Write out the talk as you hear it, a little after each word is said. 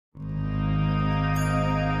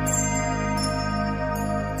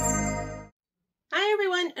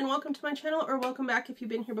and welcome to my channel, or welcome back if you've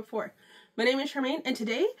been here before. My name is Charmaine, and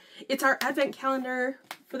today it's our advent calendar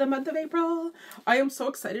for the month of April. I am so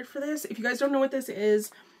excited for this. If you guys don't know what this is,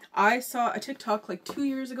 I saw a TikTok like 2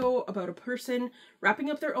 years ago about a person wrapping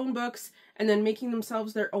up their own books and then making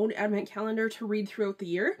themselves their own advent calendar to read throughout the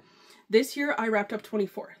year. This year I wrapped up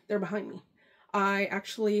 24. They're behind me. I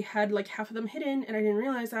actually had like half of them hidden and I didn't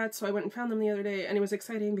realize that, so I went and found them the other day, and it was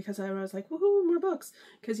exciting because I was like, woohoo, more books,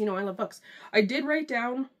 because you know I love books. I did write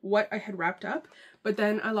down what I had wrapped up, but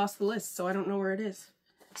then I lost the list, so I don't know where it is.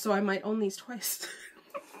 So I might own these twice.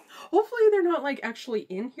 Hopefully they're not like actually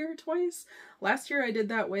in here twice. Last year I did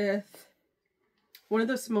that with one of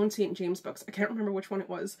the Simone St. James books. I can't remember which one it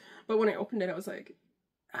was, but when I opened it I was like,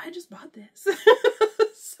 I just bought this.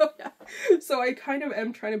 So yeah, so I kind of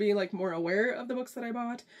am trying to be like more aware of the books that I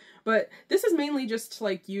bought, but this is mainly just to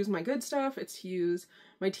like use my good stuff. It's to use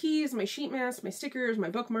my teas, my sheet masks, my stickers, my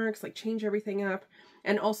bookmarks, like change everything up,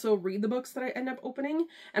 and also read the books that I end up opening.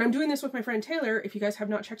 And I'm doing this with my friend Taylor. If you guys have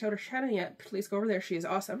not checked out her channel yet, please go over there. She is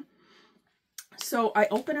awesome. So I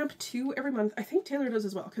open up 2 every month. I think Taylor does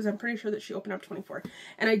as well, because I'm pretty sure that she opened up 24.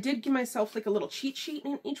 And I did give myself like a little cheat sheet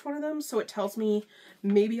in each one of them, so it tells me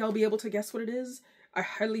maybe I'll be able to guess what it is. I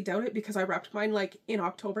highly doubt it because I wrapped mine like in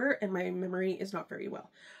October and my memory is not very well.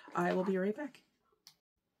 I will be right back.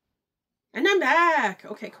 And I'm back!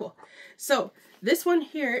 Okay, cool. So this one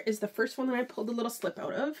here is the first one that I pulled a little slip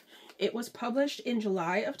out of. It was published in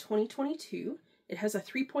July of 2022. It has a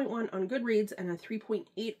 3.1 on Goodreads and a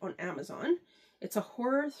 3.8 on Amazon. It's a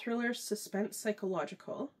horror, thriller, suspense,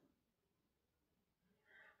 psychological.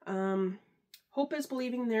 Hope is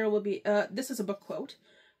believing there will be, this is a book quote.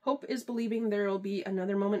 Hope is believing there will be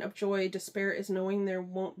another moment of joy. Despair is knowing there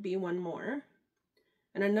won't be one more.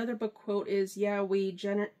 And another book quote is, yeah, we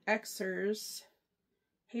Gen Xers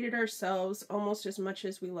hated ourselves almost as much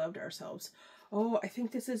as we loved ourselves. Oh, I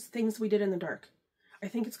think this is Things We Did in the Dark. I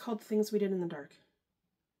think it's called Things We Did in the Dark.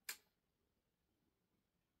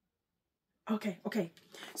 Okay.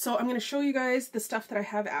 So I'm going to show you guys the stuff that I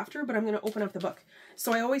have after, but I'm going to open up the book.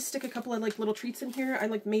 So I always stick a couple of like little treats in here. I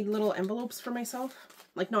like made little envelopes for myself.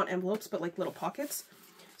 Like not envelopes, but like little pockets,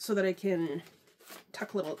 so that I can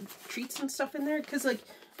tuck little treats and stuff in there. Because like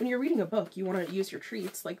when you're reading a book, you want to use your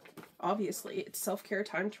treats. Like obviously it's self-care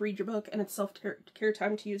time to read your book, and it's self-care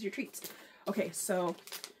time to use your treats. Okay, so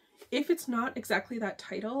if it's not exactly that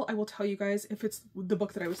title, I will tell you guys if it's the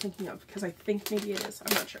book that I was thinking of, because I think maybe it is.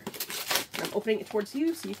 I'm not sure. And I'm opening it towards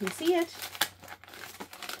you so you can see it.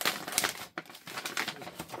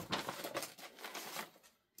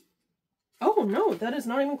 Oh no, that is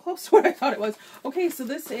not even close to what I thought it was. Okay, so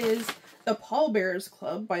this is The Pallbearers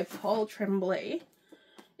Club by Paul Tremblay.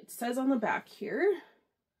 It says on the back here,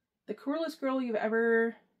 the coolest girl you've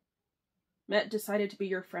ever met decided to be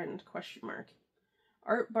your friend, ?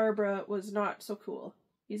 Art Barbara was not so cool.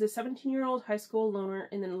 He's a 17-year-old high school loner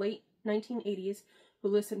in the late 1980s who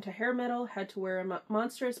listened to hair metal, had to wear a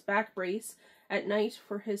monstrous back brace at night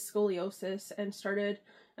for his scoliosis, and started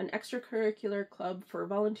an extracurricular club for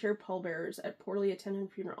volunteer pallbearers at poorly attended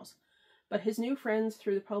funerals. But his new friends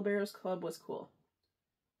through the Pallbearers Club was cool.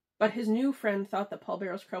 But his new friend thought the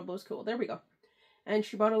Pallbearers Club was cool. There we go. And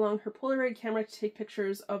she brought along her Polaroid camera to take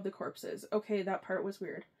pictures of the corpses. Okay, that part was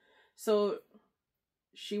weird. So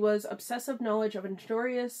she was obsessive knowledge of a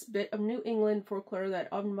notorious bit of New England folklore that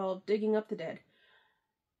involved digging up the dead.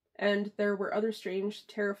 And there were other strange,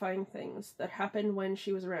 terrifying things that happened when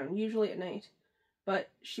she was around, usually at night.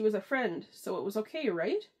 But she was a friend, so it was okay,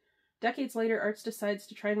 right? Decades later, Arts decides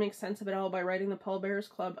to try and make sense of it all by writing the Pallbearers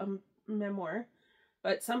Club a memoir.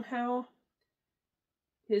 But somehow,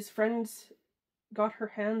 his friends got her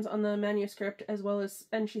hands on the manuscript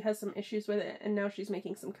and she has some issues with it, and now she's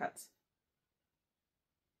making some cuts.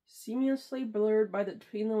 Seamlessly blurred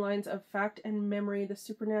between the lines of fact and memory, the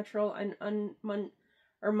supernatural and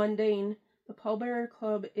mundane, the Pallbearer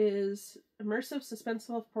Club is immersive,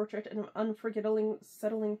 suspenseful portrait and an unforgettable,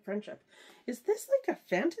 settling friendship. Is this like a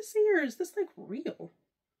fantasy, or is this like real?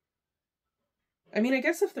 I mean, I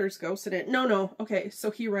guess if there's ghosts in it. No. Okay,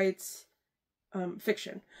 so he writes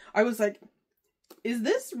fiction. I was like, is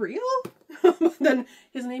this real? But then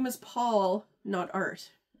his name is Paul, not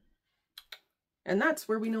Art. And that's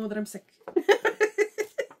where we know that I'm sick.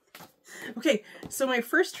 Okay, so my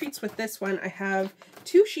first treats with this one, I have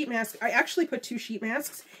 2 sheet masks. I actually put 2 sheet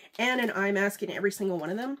masks and an eye mask in every single one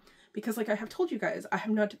of them, because like I have told you guys, I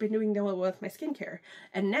have not been doing well with my skincare.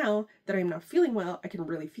 And now that I'm not feeling well, I can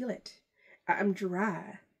really feel it. I'm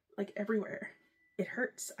dry, like everywhere. It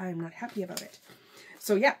hurts. I'm not happy about it.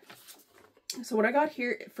 So yeah. So what I got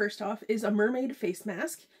here, first off, is a mermaid face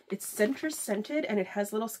mask. It's citrus scented and it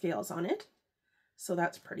has little scales on it. So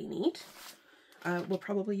that's pretty neat. We'll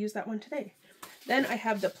probably use that one today. Then I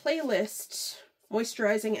have the Playlist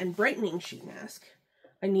Moisturizing and Brightening Sheet Mask.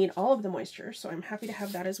 I need all of the moisture, so I'm happy to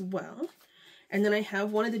have that as well. And then I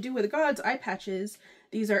have one of the Do With the Gods eye patches.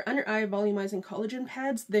 These are under eye volumizing collagen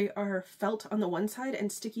pads. They are felt on the one side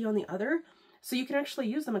and sticky on the other, so you can actually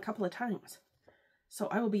use them a couple of times. So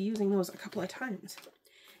I will be using those a couple of times.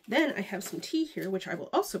 Then I have some tea here, which I will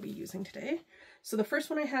also be using today. So the first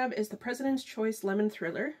one I have is the President's Choice Lemon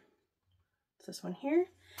Thriller. It's this one here.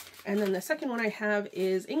 And then the second one I have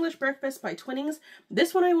is English Breakfast by Twinings.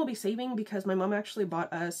 This one I will be saving because my mom actually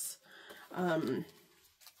bought us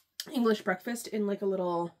English breakfast in like a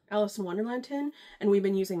little Alice in Wonderland tin, and we've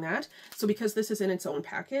been using that. So because this is in its own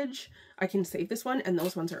package, I can save this one, and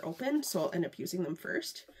those ones are open, so I'll end up using them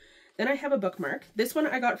first. Then I have a bookmark. This one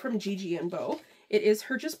I got from Gigi and Bo. It is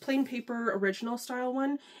her just plain paper original style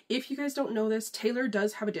one. If you guys don't know this, Taylor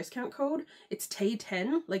does have a discount code. It's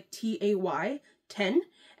TAY10, like T-A-Y 10,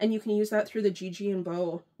 and you can use that through the Gigi and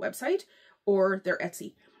Bo website or their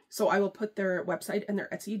Etsy. So I will put their website and their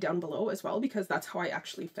Etsy down below as well, because that's how I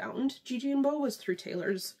actually found Gigi and Bo, was through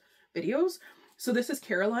Taylor's videos. So this is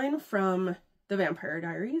Caroline from The Vampire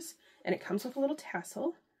Diaries, and it comes with a little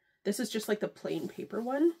tassel. This is just like the plain paper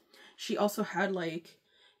one. She also had like,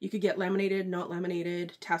 you could get laminated, not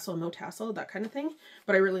laminated, tassel, no tassel, that kind of thing.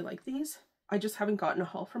 But I really like these. I just haven't gotten a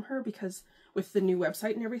haul from her because with the new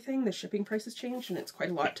website and everything, the shipping prices changed, and it's quite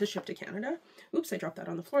a lot to ship to Canada. Oops, I dropped that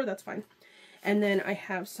on the floor, that's fine. And then I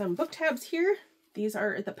have some book tabs here. These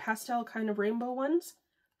are the pastel kind of rainbow ones.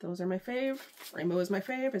 Those are my fave. Rainbow is my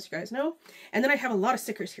fave, as you guys know. And then I have a lot of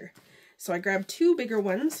stickers here. So I grabbed two bigger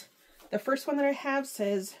ones. The first one that I have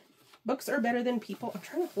says, "Books are better than people." I'm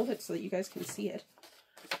trying to hold it so that you guys can see it.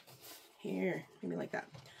 Here, maybe like that.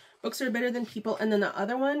 "Books are better than people." And then the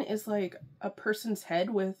other one is like a person's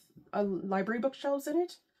head with a library bookshelves in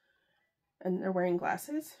it. And they're wearing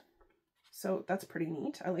glasses. So that's pretty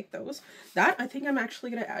neat. I like those. That I think I'm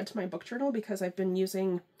actually going to add to my book journal, because I've been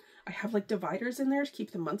using, I have like dividers in there to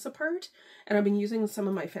keep the months apart. And I've been using some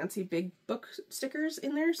of my fancy big book stickers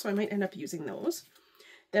in there, so I might end up using those.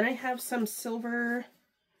 Then I have some silver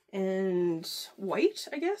and white,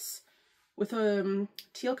 I guess, with a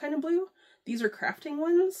teal kind of blue. These are crafting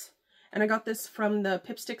ones. And I got this from the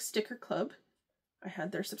Pipstick Sticker Club. I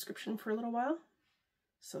had their subscription for a little while.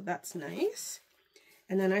 So that's nice.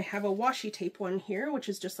 And then I have a washi tape one here, which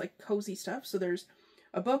is just like cozy stuff. So there's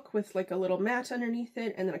a book with like a little mat underneath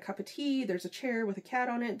it, and then a cup of tea. There's a chair with a cat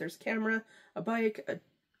on it. There's a camera, a bike, a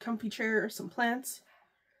comfy chair, some plants.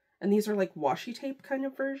 And these are like washi tape kind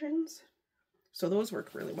of versions. So those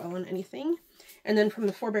work really well on anything. And then from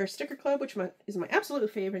the Forebear Sticker Club, which is my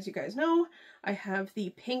absolute favorite, as you guys know, I have the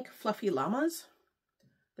pink fluffy llamas.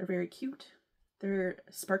 They're very cute. They're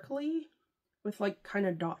sparkly with like kind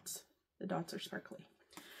of dots. The dots are sparkly.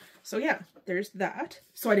 So yeah, there's that.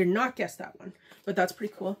 So I did not guess that one, but that's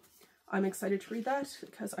pretty cool. I'm excited to read that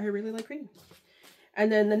because I really like reading.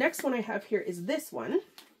 And then the next one I have here is this one,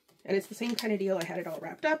 and it's the same kind of deal. I had it all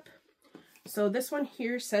wrapped up. So this one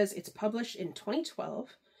here says it's published in 2012.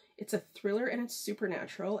 It's a thriller and it's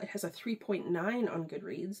supernatural. It has a 3.9 on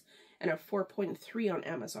Goodreads and a 4.3 on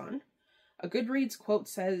Amazon. A Goodreads quote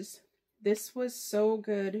says, "This was so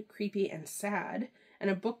good, creepy, and sad."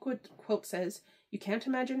 And a book quote says, "You can't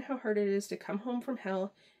imagine how hard it is to come home from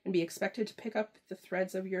hell and be expected to pick up the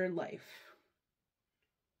threads of your life."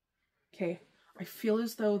 Okay, I feel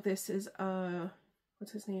as though this is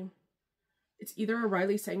what's his name? It's either a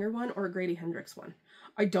Riley Sanger one or a Grady Hendrix one.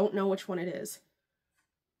 I don't know which one it is.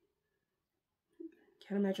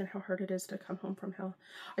 Can't imagine how hard it is to come home from hell.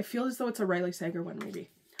 I feel as though it's a Riley Sanger one,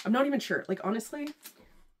 maybe. I'm not even sure. Like, honestly,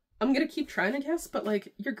 I'm gonna keep trying to guess, but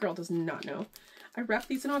like, your girl does not know. I wrapped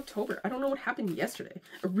these in October. I don't know what happened yesterday.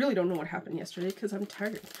 I really don't know what happened yesterday because I'm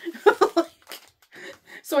tired.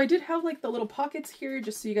 So I did have like the little pockets here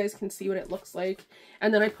just so you guys can see what it looks like.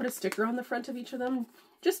 And then I put a sticker on the front of each of them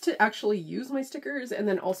just to actually use my stickers, and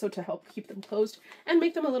then also to help keep them closed and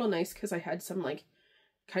make them a little nice, because I had some like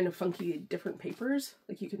kind of funky different papers.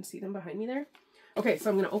 Like you can see them behind me there. Okay,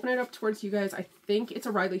 so I'm going to open it up towards you guys. I think it's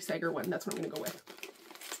a Riley Sager one. That's what I'm going to go with.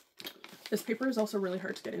 This paper is also really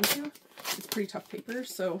hard to get into. It's pretty tough paper,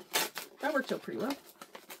 so that worked out pretty well.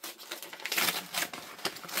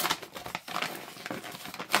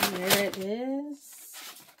 And there it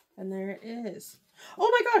is. And there it is. Oh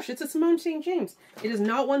my gosh, it's a Simone St. James. It is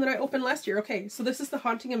not one that I opened last year. Okay, so this is The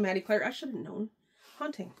Haunting of Maddie Clare. I should have known.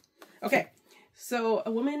 Haunting. Okay, so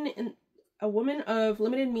a woman of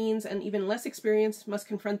limited means and even less experience must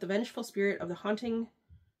confront the vengeful spirit of the haunting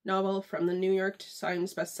novel from the New York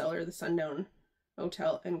Times bestseller, The Sundown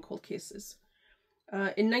Hotel and Cold Cases.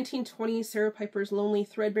 In 1920, Sarah Piper's lonely,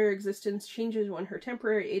 threadbare existence changes when her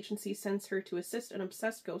temporary agency sends her to assist an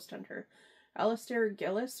obsessed ghost hunter. Alistair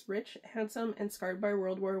Gillis, rich, handsome, and scarred by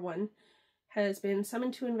World War I, has been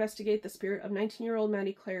summoned to investigate the spirit of 19-year-old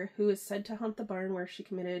Maddie Clare, who is said to haunt the barn where she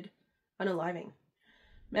committed unaliving.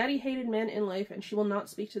 Maddie hated men in life, and she will not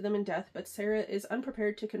speak to them in death, but Sarah is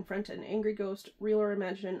unprepared to confront an angry ghost, real or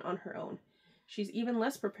imagined, on her own. She's even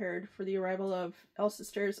less prepared for the arrival of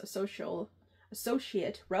Alcester's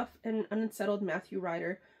associate, rough and unsettled Matthew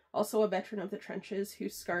Ryder, also a veteran of the trenches,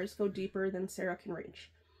 whose scars go deeper than Sarah can reach.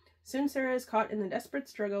 Soon Sarah is caught in the desperate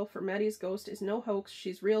struggle, for Maddie's ghost is no hoax,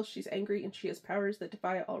 she's real, she's angry, and she has powers that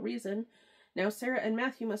defy all reason. Now Sarah and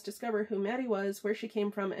Matthew must discover who Maddie was, where she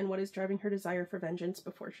came from, and what is driving her desire for vengeance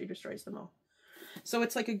before she destroys them all. So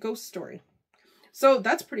it's like a ghost story. So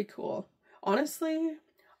that's pretty cool. Honestly,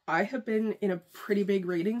 I have been in a pretty big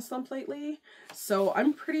reading slump lately, so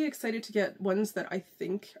I'm pretty excited to get ones that I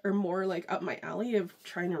think are more like up my alley of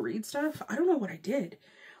trying to read stuff. I don't know what I did.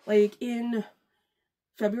 Like in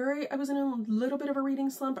February, I was in a little bit of a reading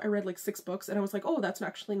slump. I read like 6 books and I was like, oh, that's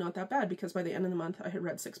actually not that bad, because by the end of the month I had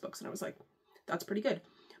read 6 books and I was like, that's pretty good.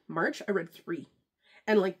 March, I read 3,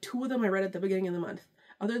 and like 2 of them I read at the beginning of the month.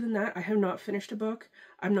 Other than that, I have not finished a book.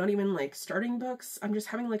 I'm not even like starting books. I'm just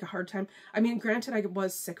having like a hard time. I mean, granted, I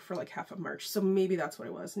was sick for like half of March, so maybe that's what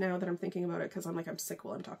it was, now that I'm thinking about it, because I'm sick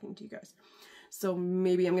while I'm talking to you guys. So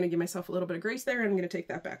maybe I'm going to give myself a little bit of grace there, and I'm going to take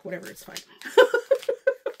that back. Whatever, it's fine.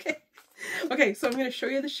 Okay, so I'm going to show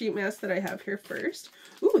you the sheet mask that I have here first.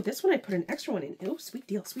 Ooh, this one I put an extra one in. Oh, sweet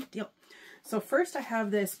deal, sweet deal. So first I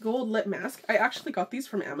have this gold lip mask. I actually got these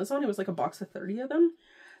from Amazon. It was like a box of 30 of them.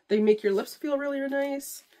 They make your lips feel really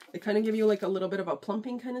nice. They kind of give you like a little bit of a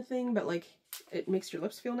plumping kind of thing, but like it makes your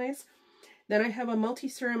lips feel nice. Then I have a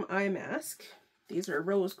multi-serum eye mask. These are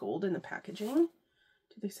rose gold in the packaging.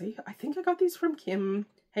 Did they say? I think I got these from Kim,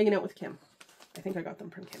 hanging out with Kim. I think I got them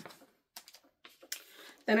from Kim.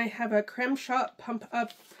 Then I have a Creme Shop Plump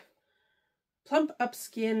Up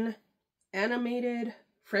Skin animated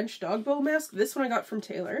French dog bow mask. This one I got from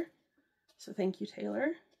Taylor. So thank you,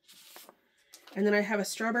 Taylor. And then I have a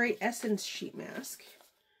Strawberry Essence sheet mask.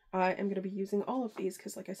 I am going to be using all of these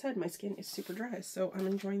because, like I said, my skin is super dry, so I'm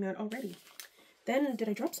enjoying that already. Then, did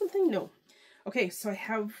I drop something? No. Okay, so I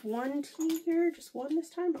have one tea here. Just one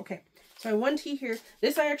this time? Okay, so I have one tea here.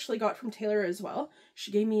 This I actually got from Taylor as well.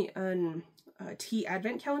 She gave me a tea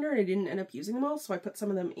advent calendar, and I didn't end up using them all, so I put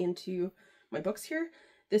some of them into my books here.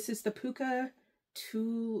 This is the Puka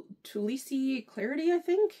Tulisi Clarity, I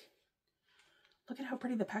think. Look at how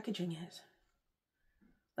pretty the packaging is.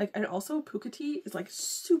 Like, and also Puka tea is like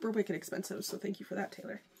super wicked expensive, so thank you for that,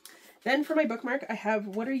 Taylor. Then for my bookmark, I have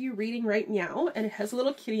What Are You Reading Right Meow, and it has a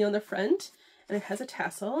little kitty on the front, and it has a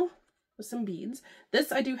tassel with some beads.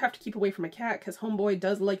 This I do have to keep away from my cat, because homeboy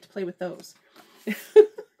does like to play with those.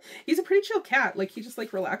 He's a pretty chill cat. Like, he just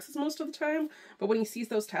like relaxes most of the time, but when he sees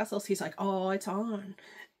those tassels, he's like, oh, it's on,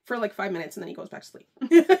 for like 5 minutes, and then he goes back to sleep.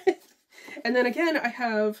 And then again, I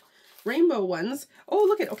have rainbow ones. Oh,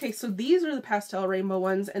 look at, okay, so these are the pastel rainbow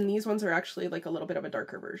ones, and these ones are actually like a little bit of a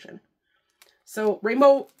darker version. So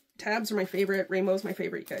rainbow tabs are my favorite. Rainbow's my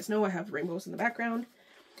favorite. You guys know I have rainbows in the background.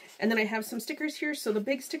 And then I have some stickers here. So the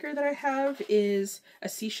big sticker that I have is a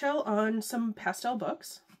seashell on some pastel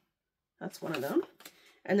books. That's one of them.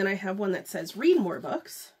 And then I have one that says read more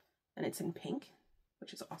books, and it's in pink,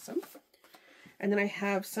 which is awesome. And then I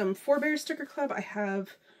have some Forebears Sticker Club. I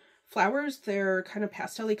have flowers. They're kind of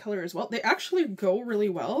pastel-y color as well. They actually go really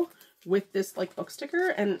well with this like book sticker,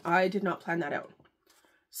 and I did not plan that out.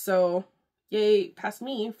 So yay past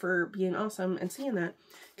me for being awesome and seeing that,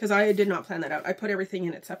 because I did not plan that out. I put everything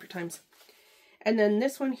in at separate times. And then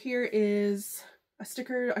this one here is a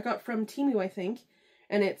sticker I got from Temu, I think,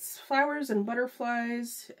 and it's flowers and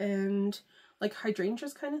butterflies and like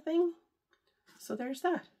hydrangeas kind of thing. So there's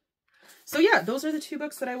that. So yeah, those are the 2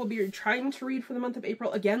 books that I will be trying to read for the month of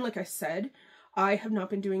April. Again, like I said, I have not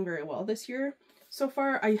been doing very well this year so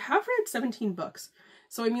far. I have read 17 books.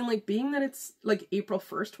 So I mean, like, being that it's like April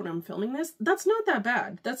 1st when I'm filming this, that's not that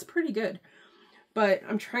bad. That's pretty good. But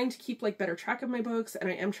I'm trying to keep like better track of my books, and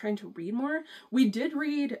I am trying to read more. We did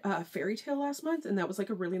read Fairy Tale last month, and that was like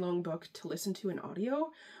a really long book to listen to in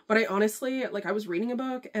audio. But I honestly, like, I was reading a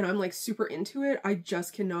book and I'm like super into it. I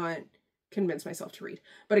just cannot convince myself to read.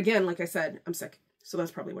 But again, like I said, I'm sick, so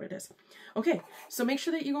that's probably what it is. Okay, so make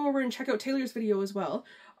sure that you go over and check out Taylor's video as well.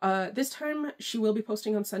 This time she will be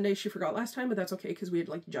posting on Sunday. She forgot last time, but that's okay because we had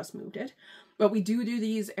like just moved it. But we do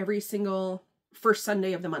these every single first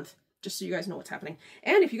Sunday of the month. just so you guys know what's happening.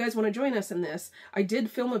 And if you guys want to join us in this, I did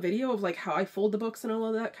film a video of like how I fold the books and all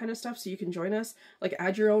of that kind of stuff, so you can join us, like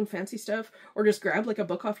add your own fancy stuff, or just grab like a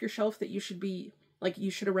book off your shelf that you should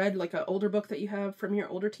have read, like an older book that you have from your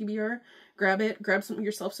older TBR. Grab it, grab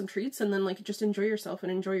yourself some treats, and then like just enjoy yourself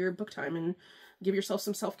and enjoy your book time and give yourself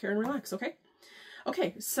some self-care and relax, okay?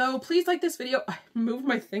 Okay, so please like this video. I moved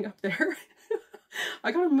my thing up there.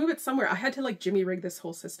 I gotta move it somewhere. I had to like jimmy rig this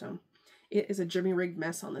whole system. It is a jimmy rigged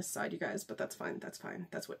mess on this side, you guys, but that's fine. That's fine.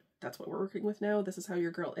 That's what we're working with now. This is how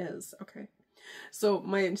your girl is. Okay. So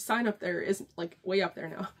my sign up there is like way up there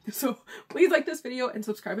now. So please like this video and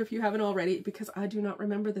subscribe if you haven't already, because I do not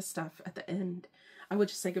remember this stuff at the end. I would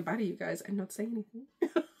just say goodbye to you guys and not say anything.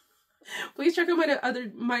 Please check out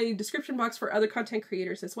my description box for other content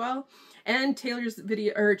creators as well. And Taylor's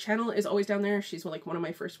video or channel is always down there. She's like one of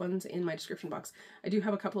my first ones in my description box. I do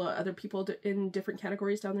have a couple of other people in different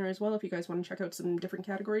categories down there as well, if you guys want to check out some different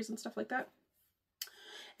categories and stuff like that.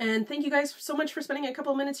 And thank you guys so much for spending a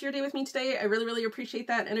couple of minutes of your day with me today. I really, really appreciate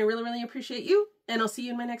that. And I really, really appreciate you. And I'll see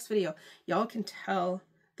you in my next video. Y'all can tell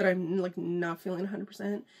that I'm like not feeling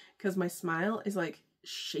 100% because my smile is like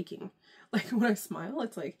shaking. Like when I smile,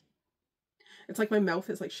 it's like my mouth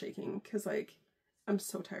is like shaking because like I'm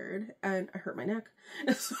so tired and I hurt my neck.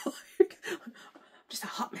 And so like I'm just a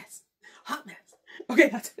hot mess. Hot mess. Okay,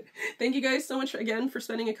 that's it. Thank you guys so much again for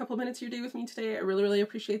spending a couple minutes of your day with me today. I really, really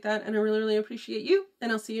appreciate that, and I really, really appreciate you,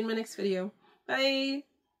 and I'll see you in my next video. Bye!